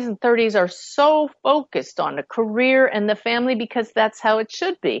 20s and 30s are so focused on a career and the family because that's how it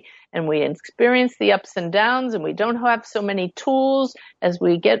should be. And we experience the ups and downs, and we don't have so many tools as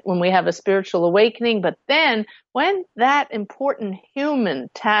we get when we have a spiritual awakening. But then when that important human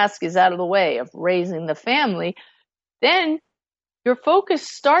task is out of the way of raising the family, then your focus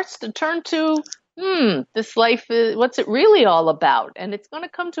starts to turn to, this life, what's it really all about? And it's going to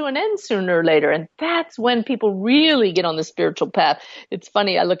come to an end sooner or later. And that's when people really get on the spiritual path. It's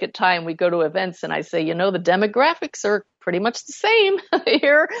funny, I look at Ty and we go to events and I say, the demographics are pretty much the same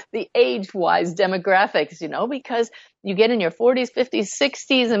here, the age-wise demographics, because you get in your 40s, 50s,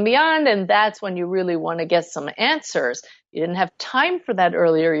 60s and beyond, and that's when you really want to get some answers. You didn't have time for that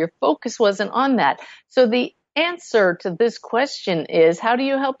earlier. Your focus wasn't on that. So the answer to this question is, how do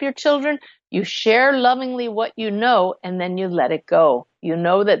you help your children? You share lovingly what you know, and then you let it go. You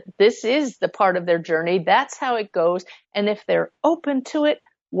know that this is the part of their journey. That's how it goes. And if they're open to it,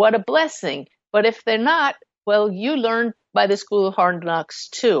 what a blessing. But if they're not, well, you learn by the school of hard knocks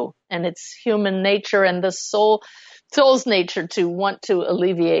too. And it's human nature and the soul's nature to want to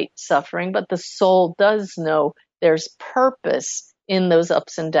alleviate suffering. But the soul does know there's purpose in those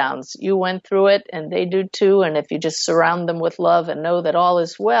ups and downs. You went through it and they do too. And if you just surround them with love and know that all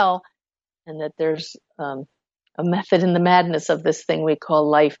is well, and that there's a method in the madness of this thing we call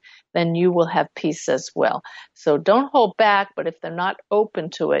life, then you will have peace as well. So don't hold back, but if they're not open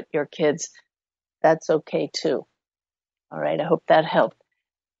to it, your kids, that's okay too. All right, I hope that helped.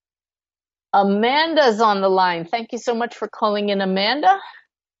 Amanda's on the line. Thank you so much for calling in, Amanda.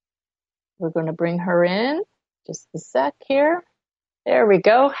 We're going to bring her in. Just a sec here. There we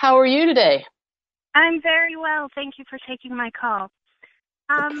go. How are you today? I'm very well. Thank you for taking my call.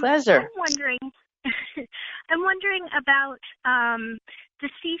 Pleasure. I'm wondering about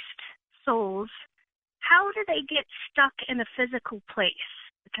deceased souls. How do they get stuck in a physical place?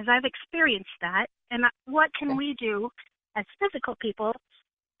 Because I've experienced that. And what can we do as physical people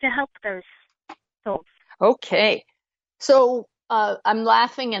to help those souls? Okay. So I'm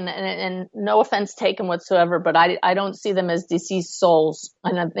laughing and no offense taken whatsoever, but I don't see them as deceased souls.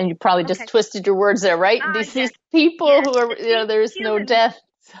 And you probably just twisted your words there, right? Deceased people who are, there is no death.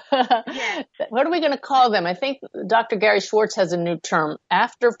 What are we going to call them? I think Dr. Gary Schwartz has a new term,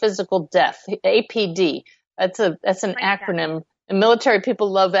 after physical death, APD. That's an acronym. And military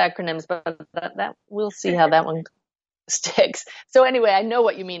people love acronyms, but that we'll see how that one sticks. So anyway, I know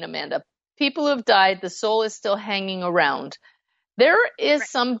what you mean, Amanda. People who have died, the soul is still hanging around. There is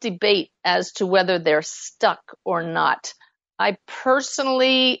some debate as to whether they're stuck or not. I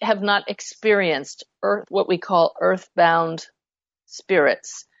personally have not experienced what we call earthbound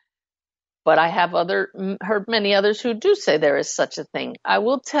spirits, but I have heard many others who do say there is such a thing. I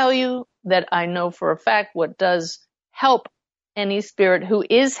will tell you that I know for a fact what does help any spirit who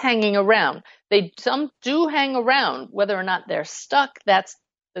is hanging around. Some do hang around, whether or not they're stuck. That's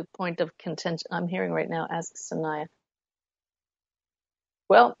the point of contention I'm hearing right now. Ask Sanaya.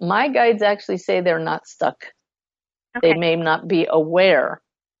 Well, my guides actually say they're not stuck. They may not be aware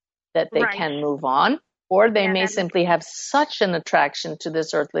that they can move on, or they may simply have such an attraction to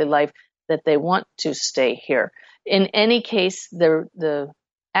this earthly life that they want to stay here. In any case, the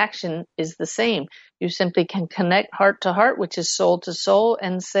action is the same. You simply can connect heart to heart, which is soul to soul,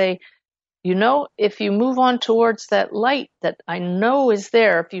 and say, if you move on towards that light that I know is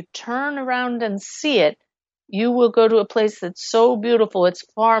there, if you turn around and see it, you will go to a place that's so beautiful. It's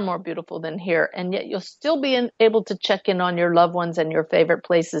far more beautiful than here. And yet you'll still be able to check in on your loved ones and your favorite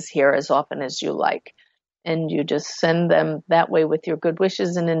places here as often as you like. And you just send them that way with your good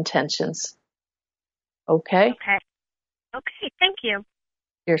wishes and intentions. Okay? Okay, thank you.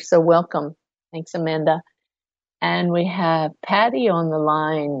 You're so welcome. Thanks, Amanda. And we have Patty on the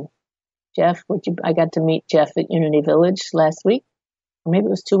line. Jeff, I got to meet Jeff at Unity Village last week. Or maybe it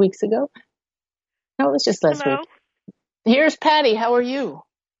was 2 weeks ago. No, it was just last week. Here's Patty. How are you?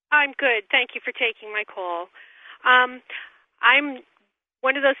 I'm good. Thank you for taking my call. I'm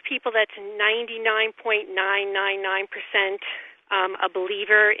one of those people that's 99.999% a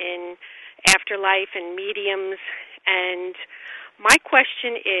believer in afterlife and mediums. And my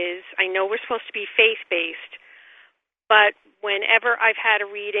question is, I know we're supposed to be faith-based, but whenever I've had a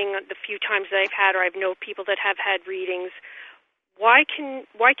reading, the few times that I've had, or I've known people that have had readings, why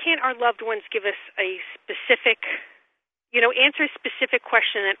can't our loved ones give us a specific, answer a specific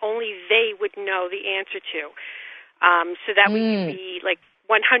question that only they would know the answer to, so that we can be like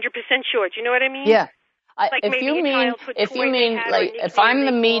 100% sure? Do you know what I mean? Yeah. Like if you mean like if I'm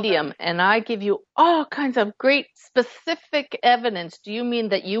the medium and I give you all kinds of great specific evidence, do you mean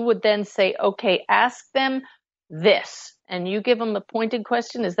that you would then say, okay, ask them this, and you give them a pointed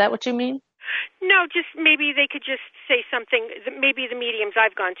question? Is that what you mean? No, just maybe they could just say something. Maybe the mediums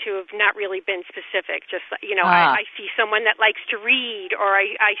I've gone to have not really been specific. Just, I see someone that likes to read, or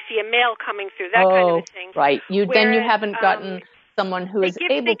I see a mail coming through, that kind of a thing. Right. Then you haven't gotten someone who is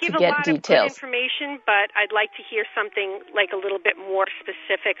able to get details. They give a lot of good information, but I'd like to hear something like a little bit more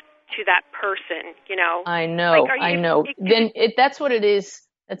specific to that person, I know, that's what it is.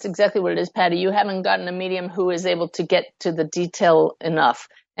 That's exactly what it is, Patty. You haven't gotten a medium who is able to get to the detail enough.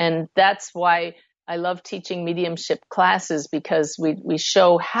 And that's why I love teaching mediumship classes, because we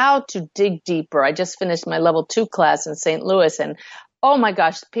show how to dig deeper. I just finished my level 2 class in St. Louis, and oh my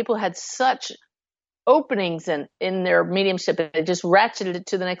gosh, people had such openings in their mediumship. It just ratcheted it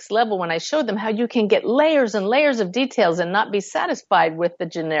to the next level when I showed them how you can get layers and layers of details and not be satisfied with the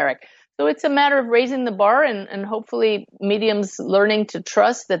generic. So it's a matter of raising the bar and hopefully mediums learning to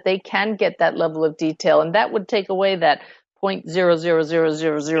trust that they can get that level of detail. And that would take away that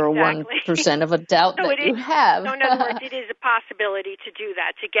 0.0000001% of a doubt that you have. So in other words, it is a possibility to do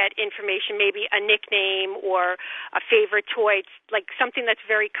that, to get information, maybe a nickname or a favorite toy, like something that's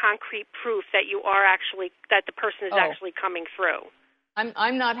very concrete proof that that the person is actually coming through.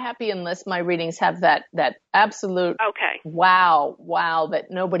 I'm not happy unless my readings have that absolute wow that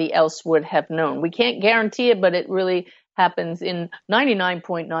nobody else would have known. We can't guarantee it, but it really happens in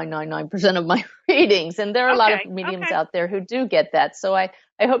 99.999% of my readings. And there are a lot of mediums out there who do get that. So I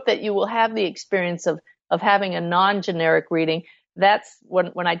hope that you will have the experience of having a non-generic reading. That's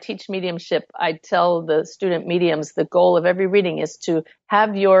when I teach mediumship, I tell the student mediums the goal of every reading is to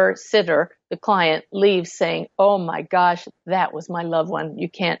have your sitter, the client, leave saying, oh my gosh, that was my loved one. You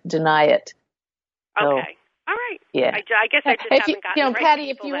can't deny it. So, okay. All right. Yeah. I guess I just haven't gotten the right Patty,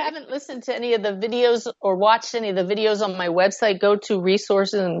 people if you haven't listened to any of the videos or watched any of the videos on my website, go to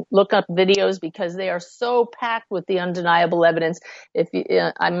resources and look up videos, because they are so packed with the undeniable evidence.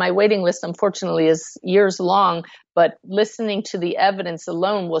 My waiting list, unfortunately, is years long, but listening to the evidence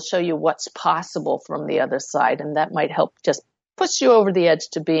alone will show you what's possible from the other side, and that might help just push you over the edge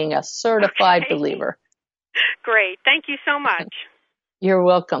to being a certified believer. Great. Thank you so much. You're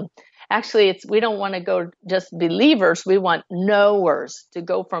welcome. Actually, we don't want to go just believers. We want knowers, to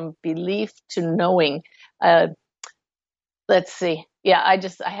go from belief to knowing. Let's see. Yeah, I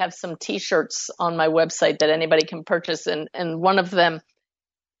have some T-shirts on my website that anybody can purchase. And one of them,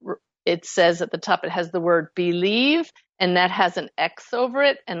 it says at the top, it has the word believe, and that has an X over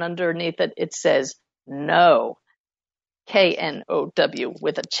it. And underneath it, it says know, KNOW,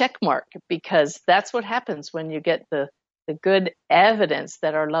 with a check mark, because that's what happens when you get the good evidence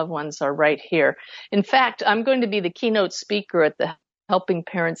that our loved ones are right here. In fact, I'm going to be the keynote speaker at the Helping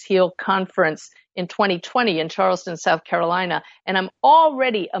Parents Heal conference in 2020 in Charleston, South Carolina, and I'm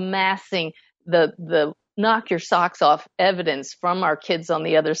already amassing the knock your socks off evidence from our kids on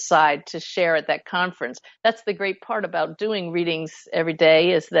the other side to share at that conference. That's the great part about doing readings every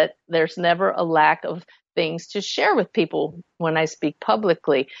day, is that there's never a lack of things to share with people when I speak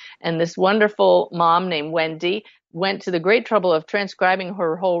publicly. And this wonderful mom named Wendy went to the great trouble of transcribing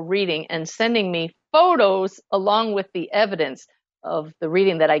her whole reading and sending me photos along with the evidence of the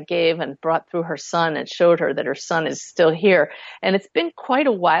reading that I gave, and brought through her son and showed her that her son is still here. And it's been quite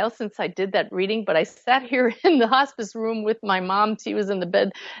a while since I did that reading, but I sat here in the hospice room with my mom. She was in the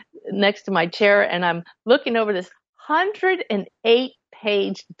bed next to my chair, and I'm looking over this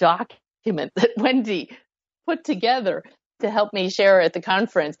 108-page document that Wendy put together to help me share at the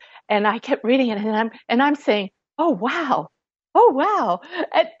conference. And I kept reading it, and I'm saying, oh, wow,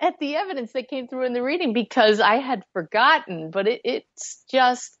 at the evidence that came through in the reading, because I had forgotten. But it's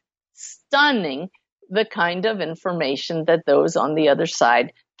just stunning, the kind of information that those on the other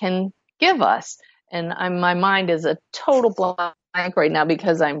side can give us. And my mind is a total blank right now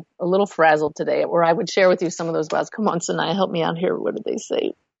because I'm a little frazzled today, where I would share with you some of those words. Come on, Sanaya, help me out here. What did they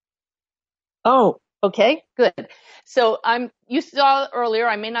say? Oh, okay, good. So you saw earlier,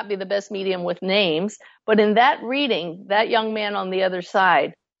 I may not be the best medium with names, but in that reading, that young man on the other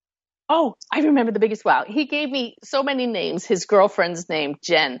side, oh, I remember the biggest wow. He gave me so many names, his girlfriend's name,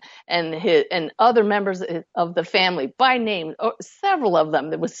 Jen, and other members of the family by name, several of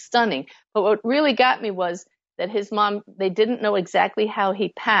them. That was stunning. But what really got me was that his mom, they didn't know exactly how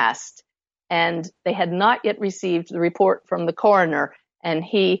he passed, and they had not yet received the report from the coroner, and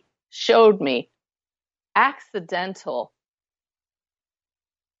he showed me accidental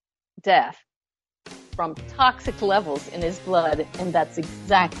death from toxic levels in his blood, and that's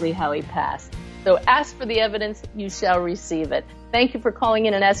exactly how he passed. So ask for the evidence, you shall receive it. Thank you for calling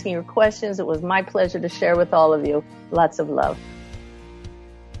in and asking your questions. It was my pleasure to share with all of you. Lots of love.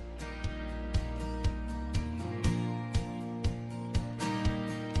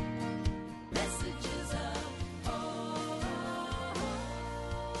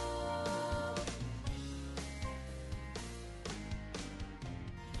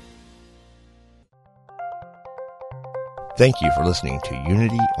 Thank you for listening to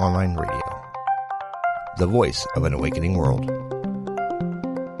Unity Online Radio, the voice of an awakening world.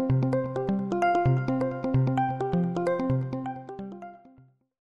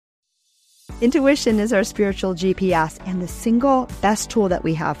 Intuition is our spiritual GPS and the single best tool that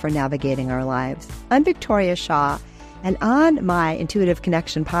we have for navigating our lives. I'm Victoria Shaw, and on my Intuitive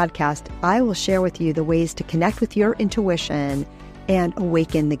Connection podcast, I will share with you the ways to connect with your intuition and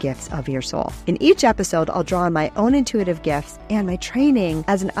awaken the gifts of your soul. In each episode, I'll draw on my own intuitive gifts and my training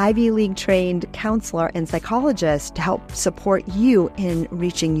as an Ivy League trained counselor and psychologist to help support you in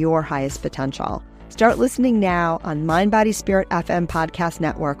reaching your highest potential. Start listening now on Mind, Body, Spirit FM Podcast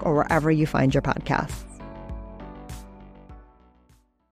Network or wherever you find your podcasts.